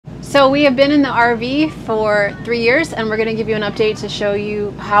So we have been in the RV for 3 years, and we're going to give you an update to show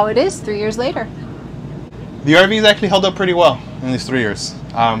you how it is 3 years later. The RV's actually held up pretty well in these 3 years.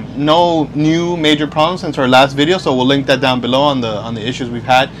 No new major problems since our last video, so we'll link that down below on the issues we've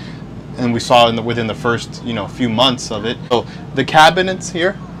had, and we saw within the first few months of it. So the cabinets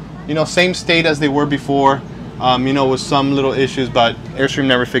here, same state as they were before, with some little issues, but Airstream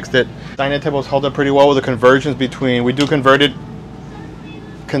never fixed it. Dinette table's held up pretty well with the conversions between. We do convert it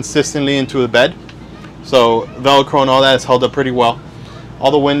consistently into a bed, so Velcro and all that has held up pretty well.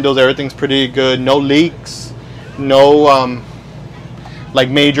 All the windows, everything's pretty good. No leaks, no like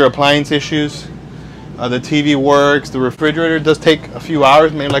major appliance issues. The TV works. The refrigerator does take a few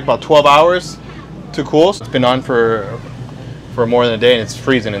hours, maybe like about 12 hours to cool. It's been on for more than a day, and it's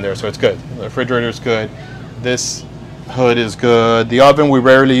freezing in there, so it's good. The refrigerator's good. This hood is good. The oven, we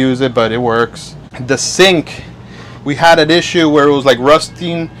rarely use it, but it works. The sink, we had an issue where it was like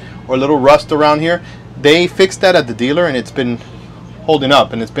rusting or a little rust around here. They fixed that at the dealer, and it's been holding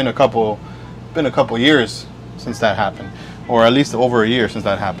up, and it's been a couple years since that happened, or at least over a year since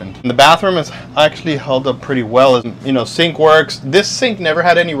that happened. And the bathroom has actually held up pretty well. Sink works. This sink never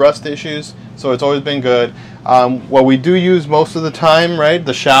had any rust issues, so it's always been good. What we do use most of the time, right,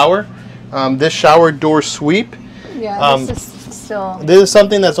 the shower. This shower door sweep. Yeah, this is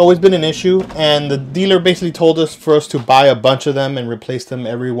something that's always been an issue, and the dealer basically told us for us to buy a bunch of them and replace them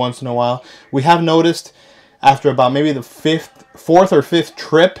every once in a while. We have noticed after about maybe the fourth or fifth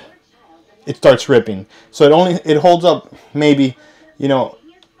trip, it starts ripping. So it holds up maybe,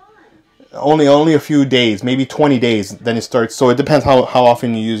 only a few days, maybe 20 days, then it starts. So it depends how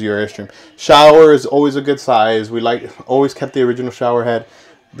often you use your Airstream. Shower is always a good size. We always kept the original shower head.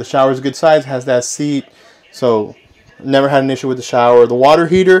 The shower is a good size, has that seat, so never had an issue with the shower. The water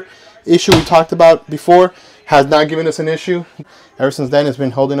heater issue we talked about before has not given us an issue. Ever since then, it's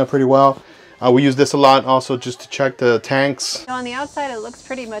been holding up pretty well. We use this a lot also just to check the tanks. On the outside, it looks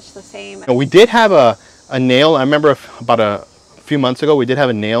pretty much the same. We did have a nail. I remember about a few months ago, we did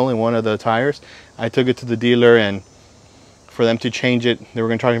have a nail in one of the tires. I took it to the dealer, and for them to change it, they were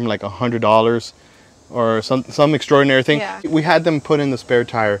going to charge him like $100 or some extraordinary thing. Yeah. We had them put in the spare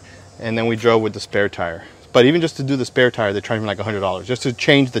tire, and then we drove with the spare tire. But even just to do the spare tire, they charged me like $100 just to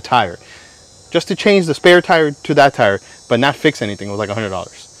change the tire. Just to change the spare tire to that tire, but not fix anything, it was like $100.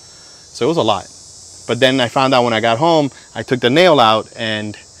 So it was a lot. But then I found out when I got home, I took the nail out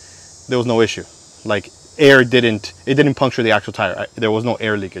and there was no issue. Like it didn't puncture the actual tire. There was no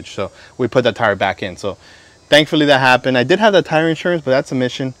air leakage. So we put that tire back in. So thankfully that happened. I did have that tire insurance, but that's a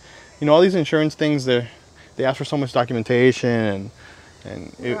mission. All these insurance things, they ask for so much documentation,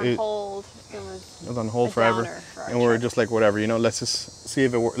 and it was on hold forever, and we were just like, whatever, let's just see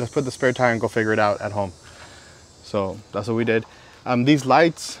if it works. Let's put the spare tire and go figure it out at home. So that's what we did. These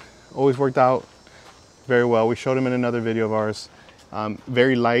lights always worked out very well. We showed them in another video of ours.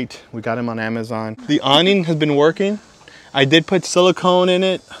 Very light. We got them on Amazon. The awning has been working. I did put silicone in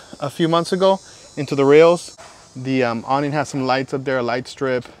it a few months ago into the rails. The awning has some lights up there, a light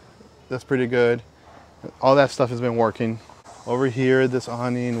strip. That's pretty good. All that stuff has been working. Over here, this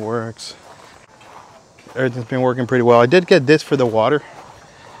awning works. Everything's been working pretty well. I did get this for the water,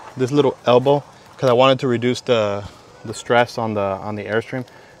 this little elbow, because I wanted to reduce the stress on the Airstream.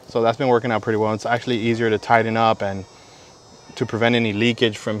 So that's been working out pretty well. It's actually easier to tighten up and to prevent any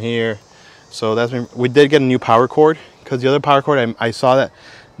leakage from here. So we did get a new power cord, because the other power cord, I saw that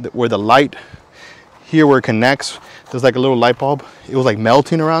where the light here where it connects, there's like a little light bulb. It was like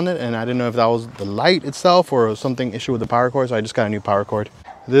melting around it, and I didn't know if that was the light itself or something issue with the power cord, so I just got a new power cord.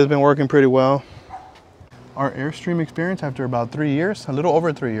 This has been working pretty well. Our Airstream experience after about 3 years, a little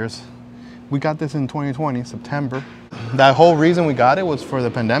over 3 years. We got this in 2020, September. That whole reason we got it was for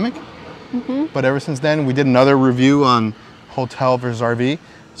the pandemic. But ever since then, we did another review on hotel versus RV.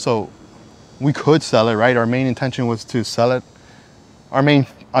 So we could sell it, right? Our main intention was to sell it. Our main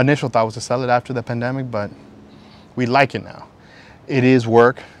initial thought was to sell it after the pandemic, but we like it now. It is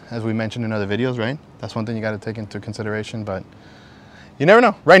work, as we mentioned in other videos, right? That's one thing you got to take into consideration, but you never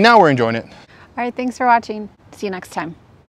know. Right now, we're enjoying it. All right, thanks for watching. See you next time.